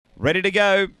Ready to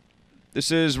go.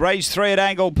 This is race 3 at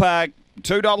Angle-Park.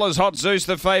 $2 Hot Zeus,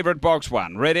 the favourite, box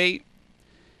 1. Ready?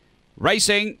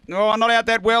 Racing. Oh, not out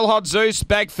that well, Hot Zeus.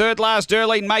 Back third last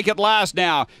early. Make it last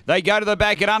now. They go to the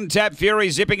back at Untapped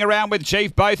Fury, zipping around with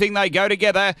Chief Bothing. They go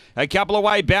together. A couple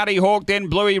away, Bounty Hawk, then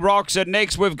Bluey Rocks. And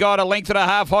next we've got a length and a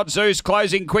half, Hot Zeus,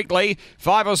 closing quickly.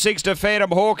 5 or 6 to Phantom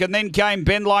Hawk, and then came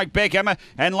Bend Like Beckham.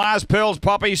 And last Pearl's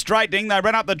Poppy straightening. They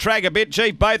ran up the track a bit.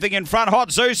 Chief Bothing in front.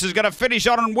 Hot Zeus is going to finish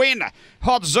on and win.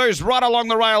 Hot Zeus right along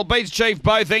the rail beats Chief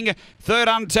Bothing. Third,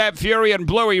 Untapped Fury and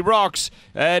Bluey Rocks.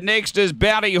 Next is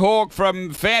Bounty Hawk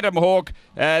from Phantom Hawk.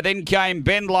 Then came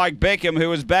Bend Like Beckham, who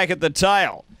was back at the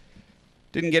tail.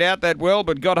 Didn't get out that well,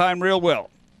 but got home real well.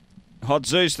 Hot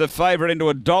Zeus, the favourite, into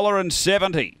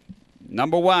 $1.70.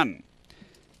 Number 1.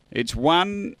 It's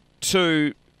 1,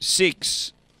 2,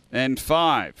 6, and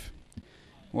 5.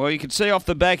 Well, you could see off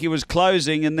the back he was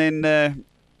closing, and then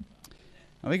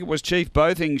I think it was Chief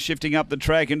Bothing shifting up the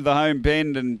track into the home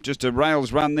bend, and just a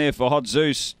rails run there for Hot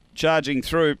Zeus charging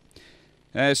through.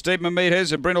 Stephen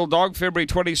Meters, a Brindle Dog, February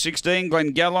 2016.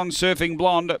 Glen Gallon, Surfing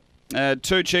Blonde.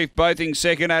 2 Chief Bothing,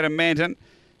 second, Adam Manton.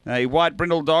 A White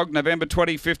Brindle Dog, November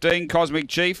 2015. Cosmic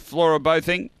Chief, Flora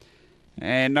Bothing.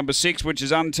 And number 6, which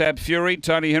is Untapped Fury,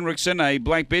 Tony Henriksen. A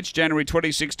Black Bitch, January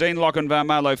 2016. Lochinvar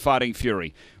Marlow, Fighting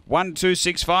Fury. 1, 2,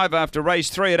 6, 5 after race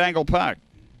 3 at Angle-Park.